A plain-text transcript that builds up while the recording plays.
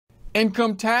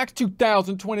Income tax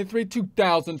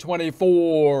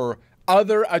 2023-2024.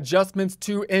 Other adjustments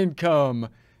to income.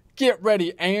 Get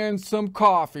ready and some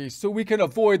coffee so we can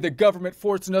avoid the government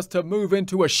forcing us to move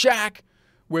into a shack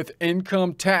with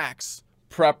income tax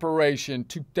preparation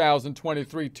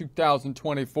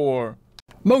 2023-2024.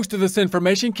 Most of this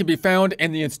information can be found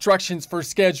in the instructions for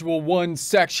Schedule 1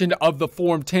 section of the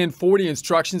Form 1040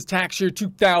 Instructions Tax Year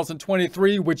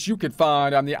 2023, which you can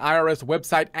find on the IRS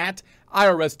website at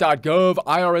irs.gov,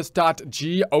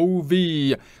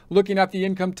 irs.gov. Looking at the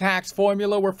income tax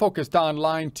formula, we're focused on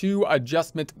line 2,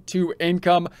 adjustment to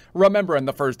income. Remember, in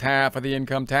the first half of the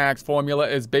income tax formula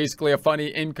is basically a funny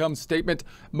income statement.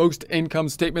 Most income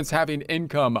statements having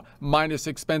income minus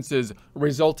expenses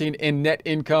resulting in net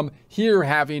income. Here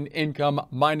having income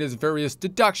minus various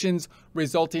deductions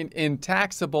resulting in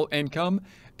taxable income.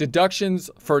 Deductions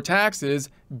for taxes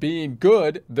being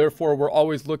good, therefore we're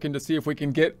always looking to see if we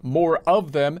can get more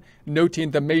of them,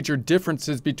 noting the major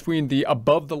differences between the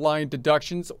above the line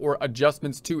deductions or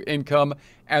adjustments to income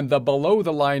and the below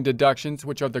the line deductions,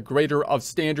 which are the greater of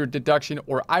standard deduction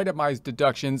or itemized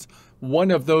deductions. One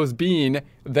of those being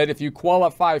that if you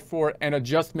qualify for an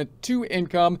adjustment to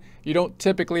income, you don't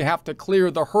typically have to clear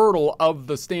the hurdle of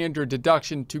the standard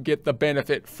deduction to get the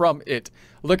benefit from it.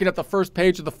 Looking at the first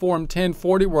page of the Form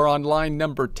 1040, we're on line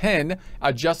number 10,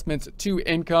 adjustments to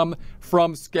income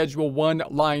from Schedule 1,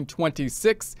 line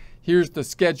 26. Here's the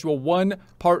Schedule 1,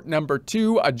 part number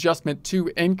 2, adjustment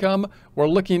to income. We're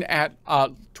looking at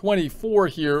 24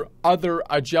 here, other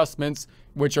adjustments,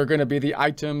 which are going to be the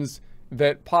items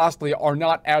that possibly are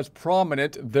not as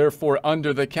prominent, therefore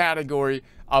under the category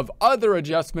of other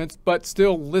adjustments, but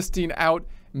still listing out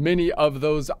many of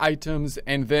those items.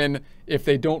 And then if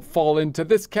they don't fall into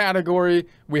this category,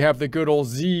 we have the good old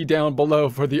Z down below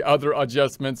for the other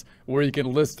adjustments where you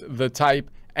can list the type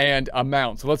and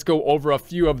amount. So let's go over a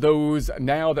few of those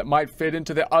now that might fit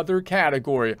into the other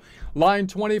category. Line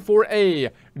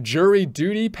 24A, jury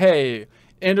duty pay.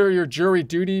 Enter your jury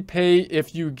duty pay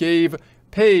if you gave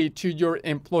pay to your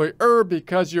employer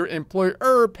because your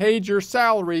employer paid your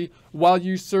salary while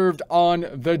you served on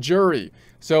the jury.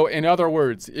 So in other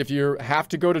words, if you have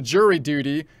to go to jury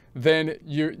duty, then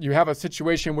you have a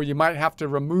situation where you might have to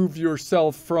remove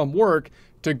yourself from work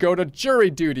to go to jury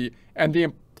duty, and the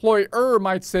employer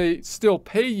might say still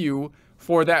pay you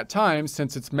for that time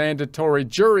since it's mandatory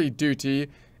jury duty.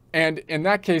 And in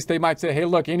that case, they might say, hey,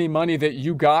 look, any money that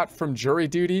you got from jury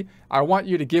duty, I want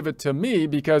you to give it to me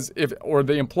because or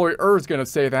the employer is going to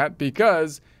say that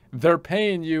because they're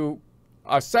paying you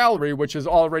a salary which is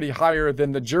already higher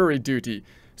than the jury duty.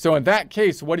 So in that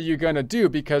case, what are you going to do?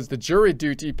 Because the jury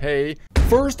duty pay.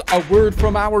 First, a word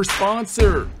from our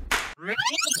sponsor.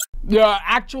 Yeah,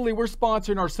 actually, we're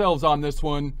sponsoring ourselves on this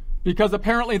one because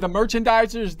apparently the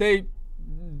merchandisers, they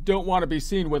don't want to be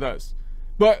seen with us.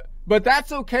 But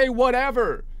that's okay,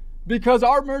 whatever, because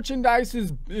our merchandise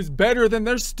is better than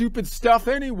their stupid stuff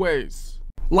anyways.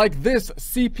 Like this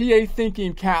CPA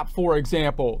thinking cap, for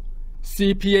example.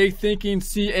 CPA thinking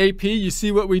CAP, you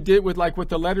see what we did with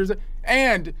the letters?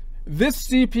 And this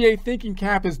CPA thinking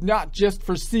cap is not just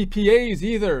for CPAs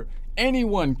either.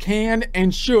 Anyone can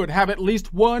and should have at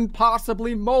least one,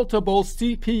 possibly multiple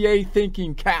CPA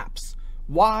thinking caps.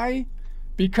 Why?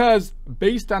 Because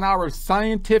based on our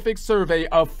scientific survey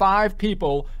of 5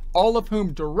 people, all of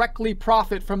whom directly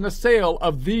profit from the sale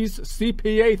of these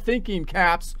CPA thinking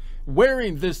caps,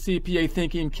 wearing this CPA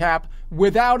thinking cap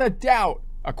without a doubt,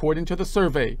 according to the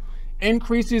survey,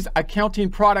 increases accounting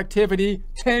productivity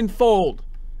tenfold.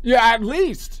 Yeah, at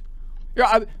least.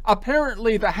 Yeah,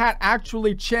 apparently the hat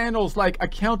actually channels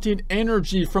accounting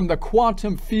energy from the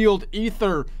quantum field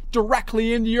ether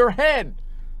directly into your head,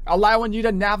 allowing you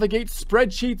to navigate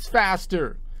spreadsheets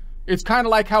faster. It's kind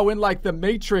of like how in the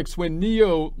Matrix when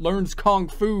Neo learns Kung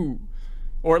Fu,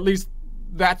 or at least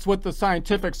that's what the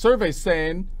scientific survey's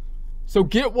saying. So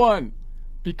get one,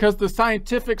 because the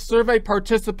scientific survey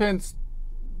participants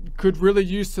could really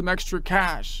use some extra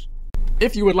cash.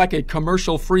 If you would like a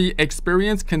commercial-free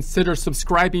experience, consider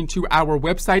subscribing to our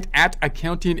website at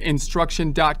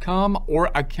accountinginstruction.com or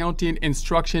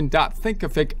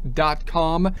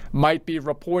accountinginstruction.thinkific.com. Might be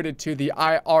reported to the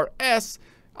IRS,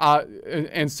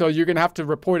 and so you're going to have to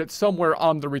report it somewhere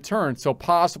on the return. So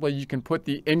possibly you can put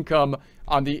the income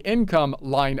on the income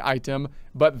line item,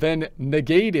 but then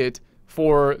negate it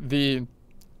for the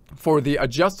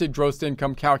adjusted gross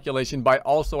income calculation by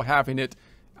also having it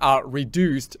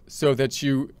reduced so that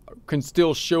you can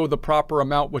still show the proper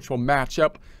amount, which will match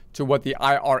up to what the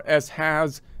IRS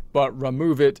has, but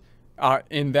remove it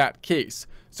in that case.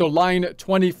 So line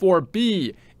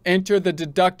 24B, enter the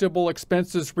deductible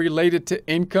expenses related to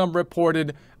income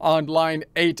reported on line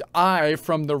 8I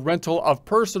from the rental of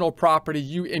personal property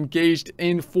you engaged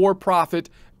in for profit,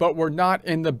 but were not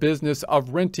in the business of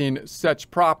renting such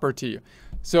property.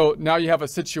 So now you have a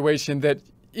situation that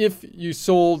if you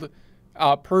sold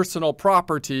personal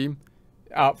property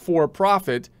for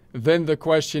profit, then the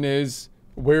question is,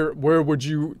 where would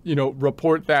you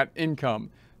report that income?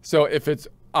 So if it's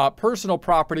personal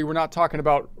property, we're not talking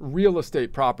about real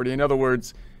estate property. In other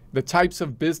words, the types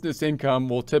of business income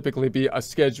will typically be a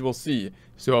Schedule C.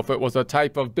 So if it was a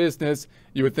type of business,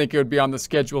 you would think it would be on the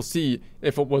Schedule C.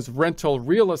 If it was rental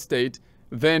real estate,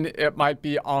 then it might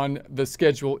be on the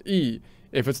Schedule E.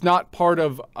 If it's not part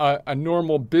of a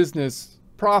normal business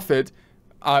profit,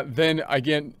 then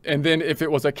again, and then if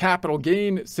it was a capital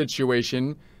gain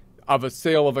situation of a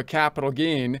sale of a capital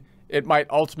gain, it might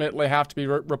ultimately have to be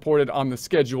reported on the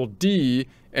Schedule D,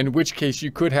 in which case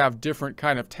you could have different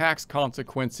kind of tax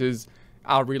consequences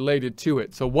related to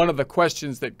it. So one of the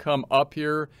questions that come up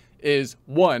here is,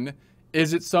 one,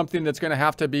 is it something that's going to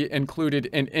have to be included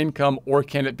in income, or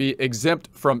can it be exempt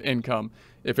from income?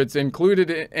 If it's included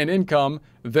in income,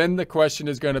 then the question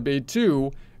is going to be,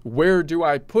 two, where do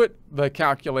I put the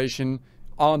calculation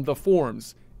on the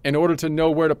forms? In order to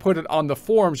know where to put it on the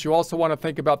forms, you also want to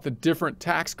think about the different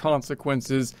tax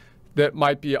consequences that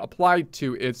might be applied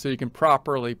to it so you can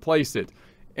properly place it.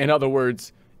 In other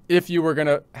words, if you were going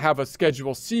to have a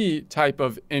Schedule C type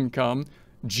of income,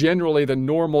 generally the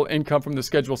normal income from the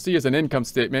Schedule C is an income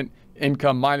statement,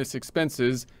 income minus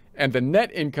expenses, and the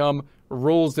net income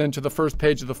rolls into the first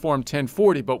page of the Form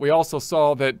 1040. But we also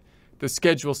saw that the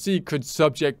Schedule C could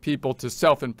subject people to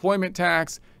self-employment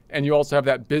tax, and you also have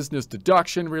that business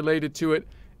deduction related to it,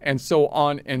 and so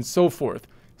on and so forth.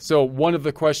 So one of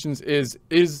the questions is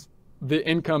the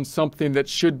income something that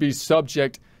should be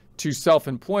subject to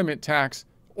self-employment tax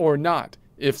or not?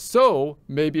 If so,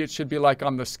 maybe it should be like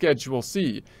on the Schedule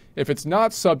C. If it's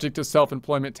not subject to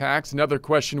self-employment tax, another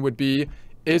question would be,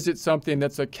 is it something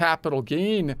that's a capital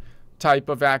gain type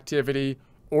of activity,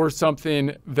 or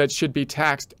something that should be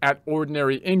taxed at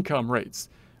ordinary income rates?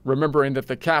 Remembering that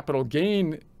the capital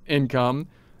gain income,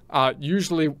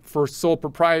 usually for sole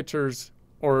proprietors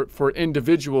or for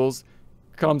individuals,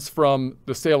 comes from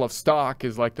the sale of stock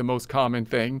is like the most common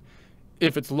thing.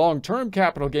 If it's long-term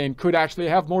capital gain, could actually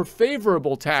have more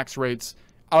favorable tax rates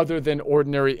other than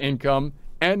ordinary income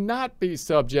and not be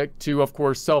subject to, of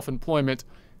course, self-employment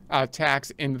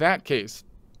tax in that case.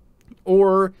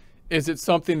 Or is it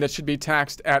something that should be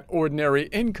taxed at ordinary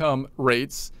income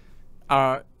rates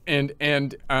and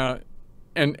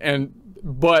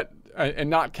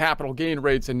not capital gain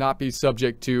rates, and not be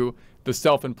subject to the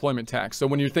self-employment tax? So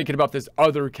when you're thinking about this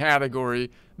other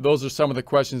category, those are some of the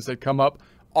questions that come up.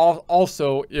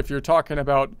 Also, if you're talking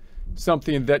about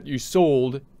something that you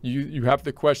sold, you have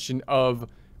the question of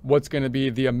what's going to be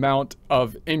the amount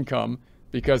of income,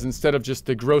 because instead of just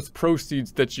the gross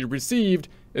proceeds that you received,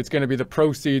 it's going to be the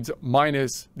proceeds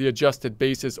minus the adjusted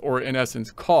basis, or in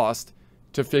essence cost,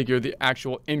 to figure the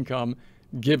actual income,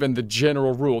 given the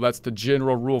general rule. That's the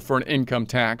general rule for an income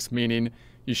tax, meaning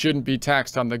you shouldn't be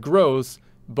taxed on the gross,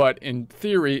 but in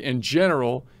theory, in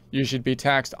general, you should be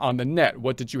taxed on the net.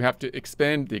 What did you have to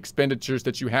expend? The expenditures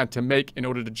that you had to make in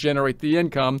order to generate the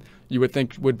income, you would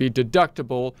think would be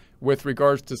deductible with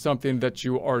regards to something that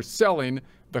you are selling.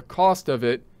 The cost of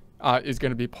it is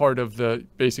going to be part of the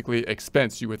basically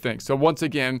expense, you would think. So once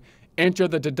again, enter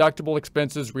the deductible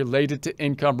expenses related to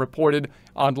income reported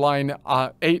on line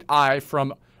 8I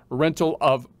from rental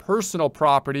of personal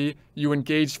property you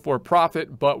engaged for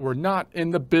profit, but were not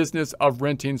in the business of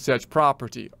renting such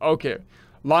property. Okay.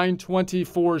 Line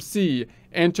 24C,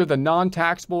 enter the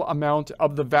non-taxable amount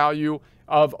of the value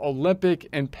of Olympic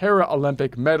and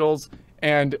Paralympic medals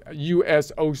and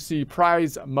USOC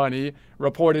prize money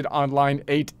reported on line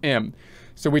 8M.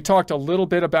 So we talked a little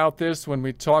bit about this when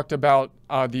we talked about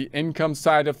the income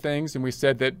side of things, and we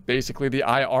said that basically the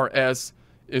IRS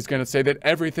is going to say that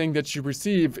everything that you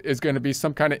receive is going to be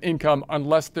some kind of income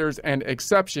unless there's an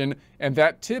exception, and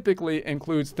that typically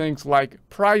includes things like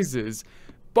prizes.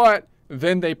 But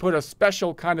then they put a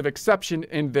special kind of exception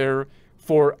in there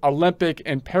for Olympic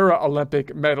and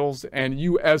Paralympic medals and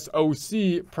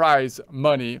USOC prize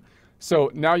money.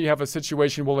 So now you have a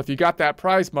situation, well, if you got that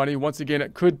prize money, once again,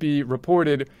 it could be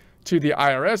reported to the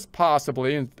IRS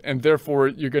possibly, and therefore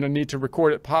you're going to need to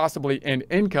record it possibly in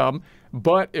income.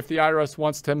 But if the IRS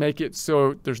wants to make it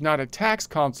so there's not a tax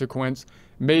consequence,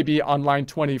 maybe on line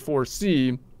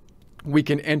 24C, we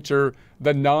can enter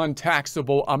the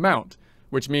non-taxable amount,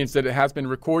 which means that it has been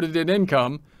recorded in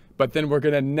income, but then we're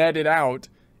going to net it out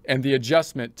and the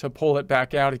adjustment to pull it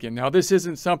back out again. Now, this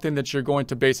isn't something that you're going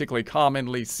to basically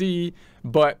commonly see,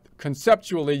 but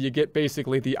conceptually, you get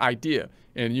basically the idea.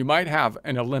 And you might have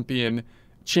an Olympian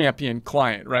champion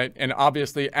client, right? And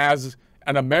obviously, as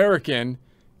an American,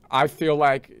 I feel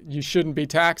like you shouldn't be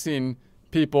taxing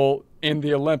people in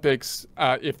the Olympics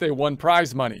if they won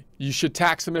prize money. You should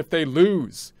tax them if they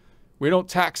lose. We don't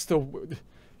tax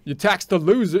you tax the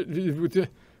loser.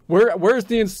 Where's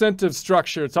the incentive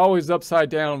structure? It's always upside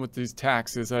down with these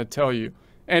taxes, I tell you.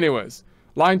 Anyways,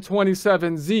 line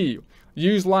 27Z.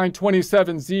 Use line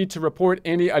 27Z to report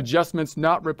any adjustments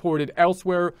not reported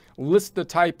elsewhere. List the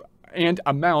type and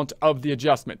amount of the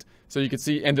adjustment. So you can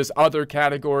see in this other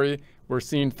category, we're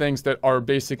seeing things that are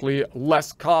basically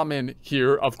less common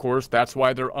here. Of course, that's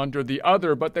why they're under the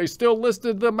other, but they still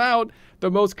listed them out,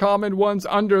 the most common ones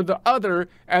under the other.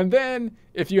 And then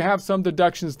if you have some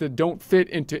deductions that don't fit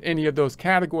into any of those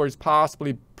categories,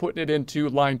 possibly putting it into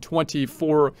line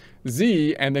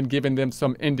 24Z and then giving them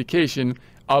some indication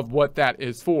of what that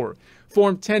is for.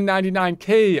 Form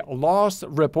 1099-K, loss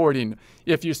reporting.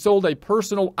 If you sold a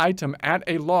personal item at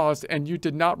a loss and you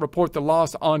did not report the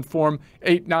loss on Form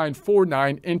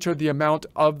 8949, enter the amount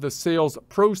of the sales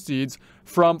proceeds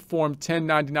from Form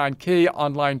 1099-K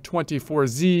on line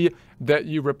 24Z that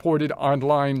you reported on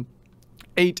line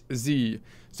 8Z.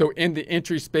 So in the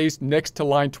entry space next to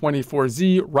line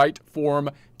 24Z, write Form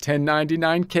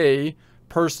 1099-K,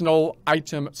 personal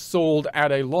item sold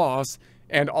at a loss,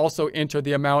 and also enter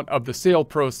the amount of the sale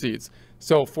proceeds.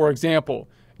 So for example,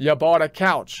 you bought a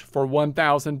couch for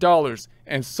 $1,000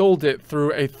 and sold it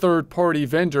through a third-party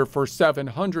vendor for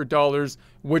 $700,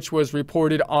 which was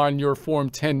reported on your Form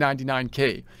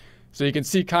 1099-K. So you can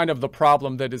see kind of the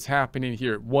problem that is happening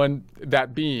here. One,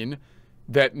 that being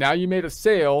that now you made a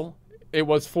sale, it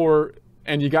was for,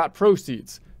 and you got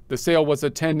proceeds. The sale was a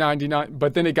 1099,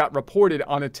 but then it got reported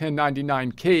on a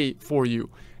 1099-K for you.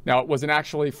 Now, it wasn't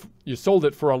actually, you sold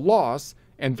it for a loss,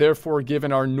 and therefore,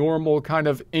 given our normal kind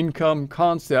of income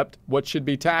concept, what should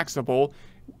be taxable?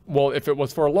 Well, if it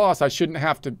was for a loss, I shouldn't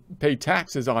have to pay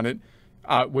taxes on it,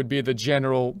 would be the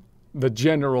general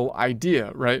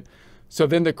idea, right? So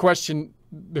then the questions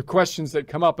that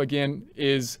come up again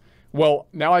is, well,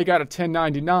 now I got a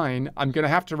 1099, I'm going to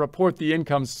have to report the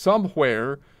income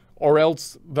somewhere, or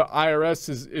else the IRS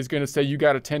is going to say you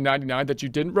got a 1099 that you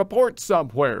didn't report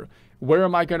somewhere. Where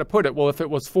am I going to put it? Well, if it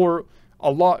was for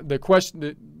a lot,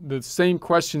 the same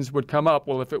questions would come up.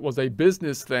 Well, if it was a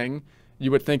business thing, you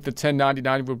would think the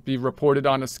 1099 would be reported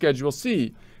on a Schedule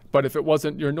C. But if it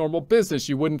wasn't your normal business,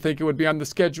 you wouldn't think it would be on the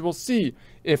Schedule C.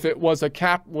 If it was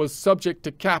was subject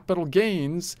to capital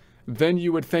gains, then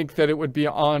you would think that it would be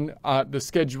on the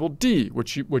Schedule D,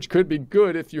 which could be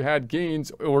good if you had gains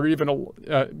or even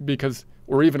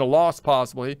a loss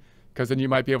possibly, because then you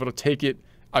might be able to take it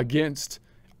against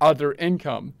other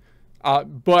income.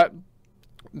 But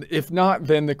if not,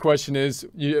 then the question is,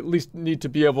 you at least need to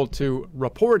be able to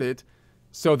report it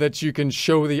so that you can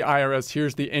show the IRS,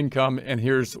 here's the income and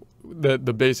here's the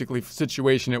basically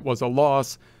situation. It was a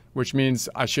loss, which means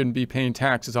I shouldn't be paying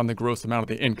taxes on the gross amount of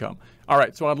the income. All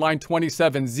right, so on line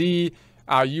 27Z,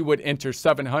 you would enter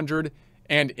 700,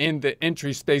 and in the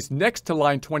entry space next to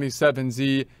line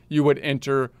 27Z, you would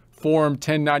enter Form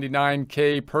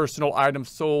 1099-K, personal items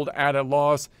sold at a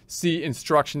loss. See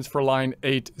instructions for line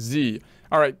 8Z.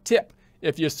 All right, tip.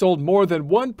 If you sold more than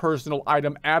one personal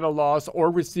item at a loss or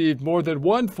received more than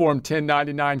one Form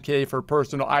 1099-K for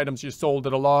personal items you sold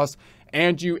at a loss,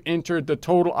 and you entered the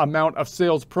total amount of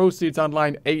sales proceeds on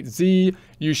line 8Z,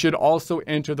 you should also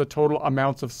enter the total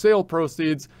amounts of sale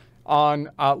proceeds on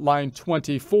line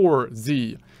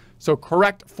 24Z. So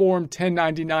correct Form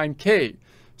 1099-K.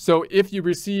 So if you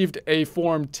received a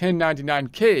Form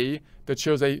 1099-K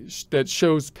that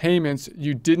shows payments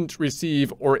you didn't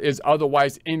receive or is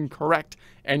otherwise incorrect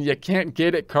and you can't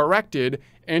get it corrected,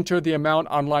 enter the amount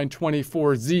on line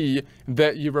 24Z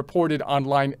that you reported on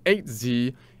line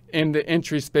 8Z in the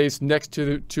entry space next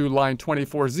to line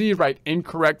 24Z. Write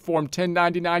incorrect Form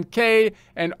 1099-K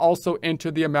and also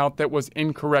enter the amount that was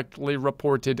incorrectly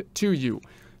reported to you.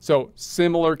 So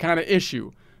similar kind of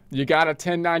issue. You got a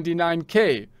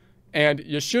 1099-K, and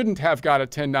you shouldn't have got a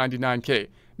 1099-K.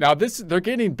 Now, they're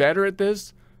getting better at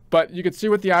this, but you can see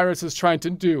what the IRS is trying to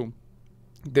do.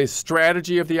 The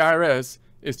strategy of the IRS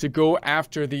is to go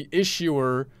after the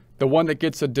issuer, the one that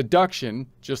gets a deduction,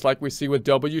 just like we see with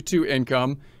W-2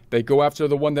 income. They go after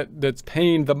the one that's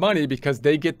paying the money because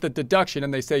they get the deduction,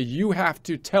 and they say, you have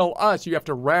to tell us, you have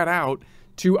to rat out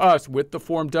to us with the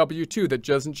Form W-2 that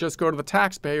doesn't just go to the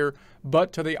taxpayer,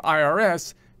 but to the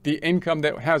IRS, the income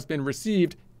that has been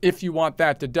received if you want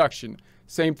that deduction.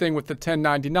 Same thing with the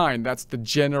 1099. That's the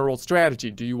general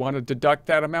strategy. Do you want to deduct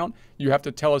that amount? You have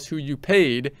to tell us who you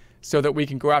paid so that we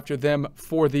can go after them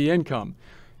for the income.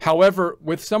 However,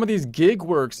 with some of these gig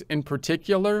works in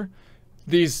particular,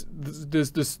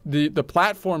 the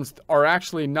platforms are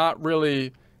actually not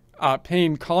really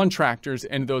paying contractors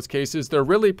in those cases. They're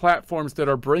really platforms that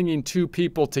are bringing two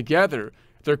people together.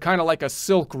 They're kind of like a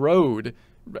Silk Road,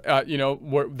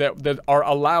 that are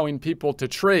allowing people to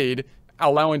trade,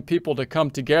 allowing people to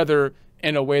come together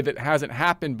in a way that hasn't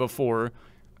happened before.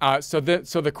 So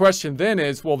the question then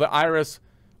is, well, the IRS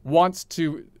wants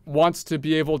to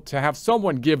be able to have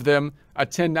someone give them a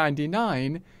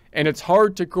 1099, and it's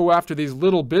hard to go after these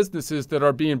little businesses that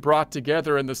are being brought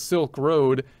together in the Silk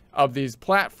Road of these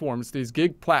platforms, these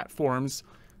gig platforms.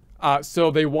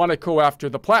 So they want to go after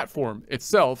the platform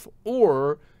itself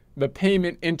or the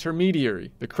payment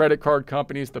intermediary, the credit card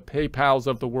companies, the PayPals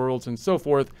of the world, and so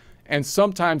forth. And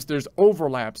sometimes there's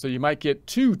overlap. So you might get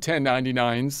two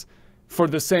 1099s for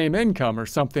the same income or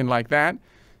something like that.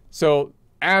 So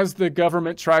as the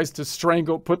government tries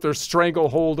to put their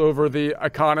stranglehold over the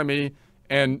economy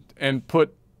and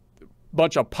put a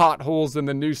bunch of potholes in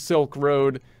the new Silk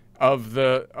Road of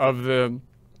the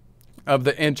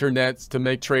internets to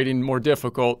make trading more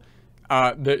difficult,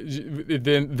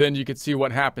 then you could see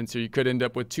what happens. So you could end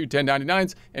up with two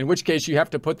 1099s, in which case you have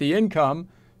to put the income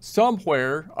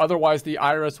somewhere. Otherwise, the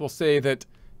IRS will say that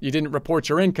you didn't report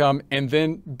your income and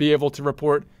then be able to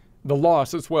report the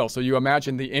loss as well. So you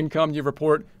imagine the income you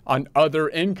report on other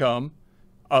income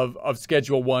of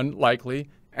Schedule 1 likely,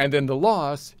 and then the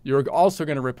loss you're also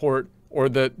going to report, or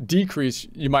the decrease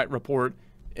you might report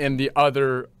in the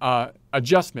other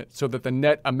adjustment, so that the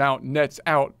net amount nets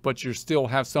out, but you still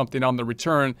have something on the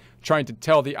return trying to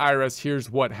tell the IRS here's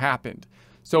what happened.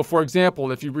 So for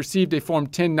example, if you received a Form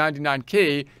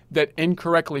 1099-K that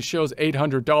incorrectly shows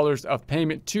 $800 of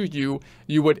payment to you,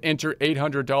 you would enter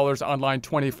 $800 on line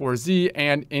 24Z,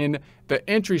 and in the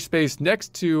entry space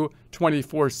next to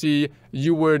 24C,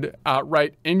 you would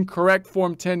write incorrect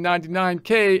Form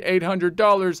 1099-K,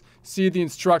 $800, see the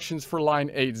instructions for line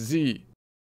 8Z.